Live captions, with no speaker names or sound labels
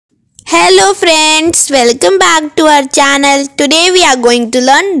Hello friends, welcome back to our channel. Today we are going to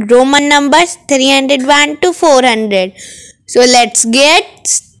learn Roman numbers 301 to 400. So let's get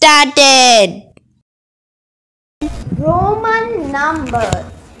started. Roman numbers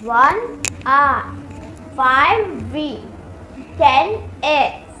 1R, 5V,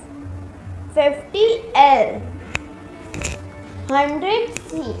 10X, 50L,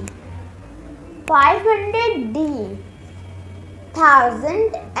 100C, 500D,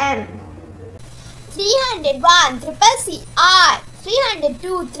 1000M, 301 CCCI,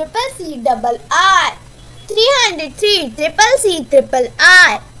 302 CCCR, 303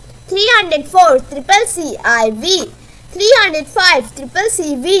 CCCI, 304 CCCIV, 305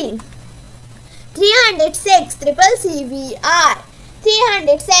 CCCV, 306 CCCVR,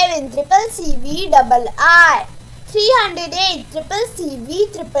 307 CCCVII, 308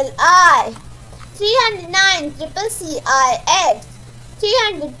 CCCVIII, 309 CCCIX,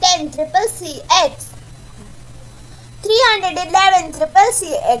 310 CCCX, 311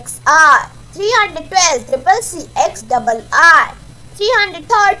 CCCXR, 312 CCCXLI,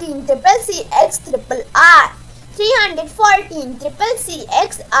 313 CCCXRRR, 314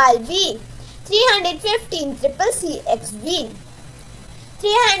 CCCXIV, 315 CCCXV,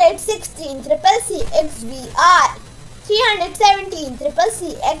 316 CCCXVR, 317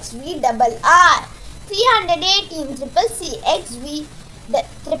 CCCXVII, 318 CCCXVIII,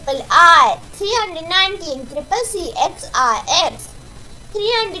 319 CCCXIX,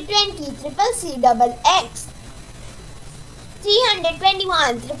 320 CCCXXX,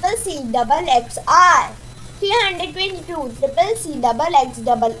 321 CCCXXR, 322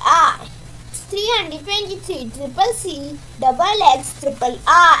 CCCXXXI, 323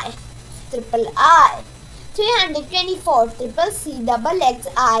 CCCXXXIII, 324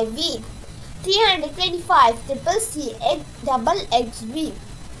 CCCXXIV, 325 CCCXXV,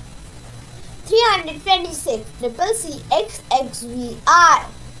 326 CCCXXVR,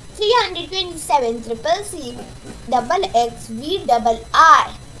 327 CCCXXVII,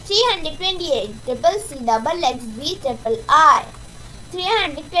 328 CCCXXVIII,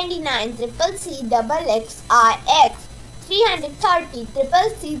 329 CCCXXIX, 330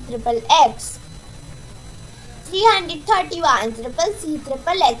 CCCXXX, 331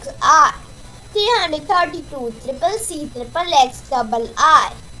 CCCXXR, 332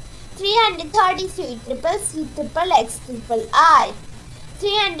 CCCXXXII, 333 CCCXXXIII,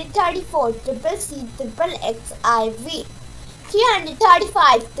 334 CCCXXXIV,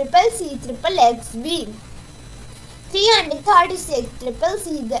 335 CCCXXXV, 336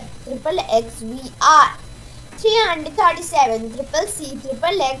 CCCXXXVR, 337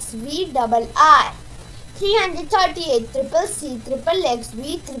 CCCXXXVII, 338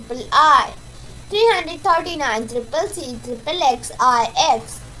 CCCXXXVIII, 339 CCCXXX,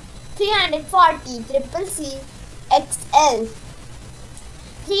 340 CCCXL,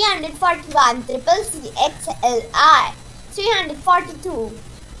 341 CCCXLI, 342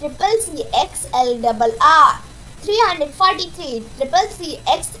 CCCXLRR, 343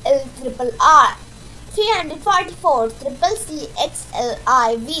 CCCXLRRR, 344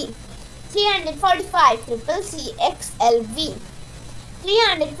 CCCXLIV, 345 CCCXLV,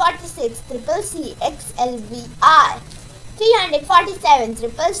 346 CCCXLVI, 347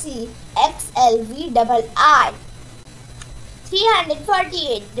 CCCXLVII,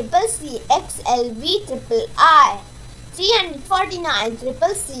 348 CCCXLVIII, 349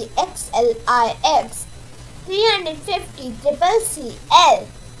 CCCXLIX, 350 CCCL,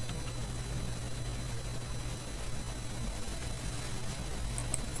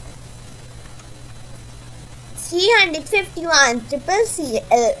 351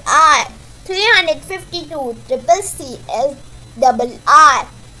 CCCLI, 352 CCCLII,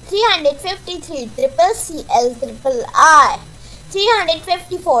 353 CCCLIII,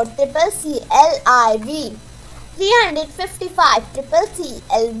 354 CCCLIV, 355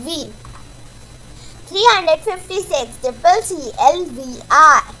 CCCLV, 356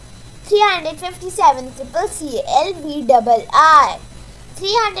 CCCLVI, 357 CCCLVII,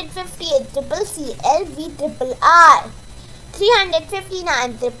 358 CCCLVIII,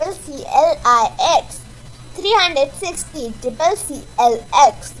 359 CCCLIX, 360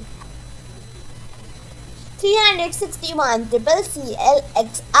 CCCLX, 361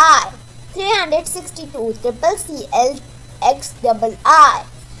 CCCLXI, 362 CCCLXII,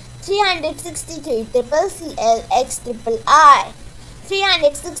 363 CCCLXIII,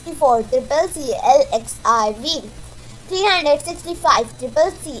 364 CCCLXIV, 365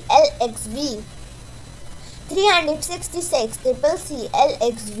 CCCLXV, 366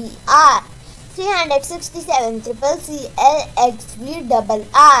 CCCLXVR, 367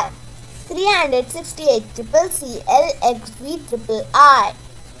 CCCLXVII, 368 CCCLXV triple I,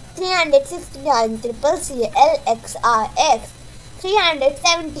 369 CCCLXIX,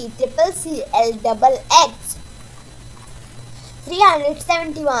 370 CCCLXX,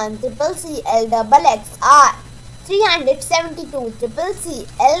 371 CCCLXXI, 372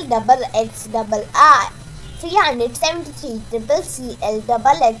 CCCLXXII, 373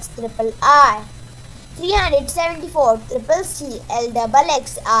 CCCLXXIII, 374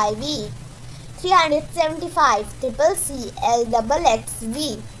 CCCLXXIV, 375 CCCLXXV,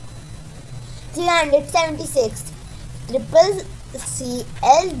 376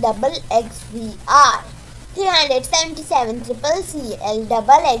 CCCXLVI, 377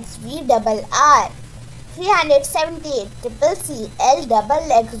 CCCXLXXVII, 378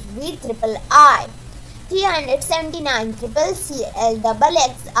 CCCXLXXVIII, 379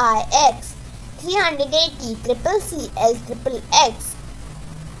 CCCXLXXIX, 380 CCCXXX,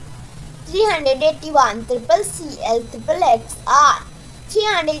 381 CCCXXXI,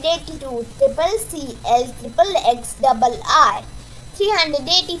 382 CCCXXXII,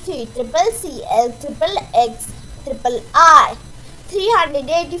 383 CCCXXXII,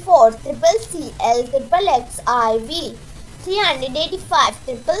 384 CCCXXXIV, 385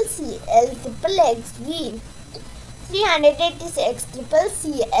 CCCXXXV, 386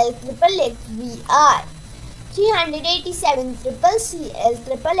 CCCXXXVI, 387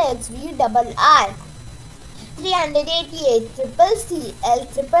 CCCXXXVII, 388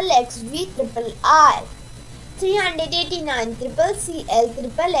 CCCXXXVIII, 389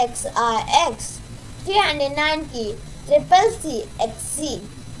 CCCXXXIX, 390 CCCXC,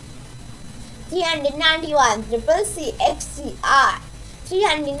 391 CCCXCI,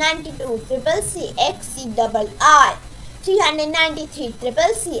 392 CCCXCII, 393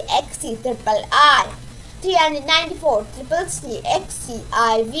 CCCXCIII, 394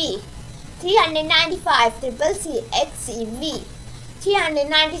 CCCXCIV, 395 CCCXCV,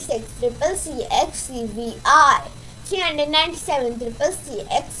 396 CCCXCVI, 397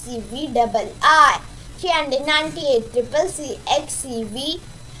 CCCXCVII, 398 CCCXCVIII,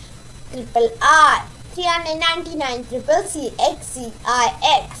 399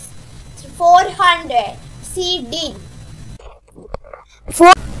 CCCXCIX, 400 CD.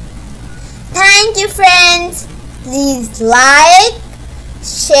 Thank you, friends. Please like,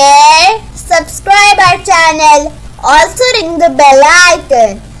 share, subscribe our channel. Also ring the bell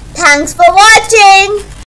icon. Thanks for watching.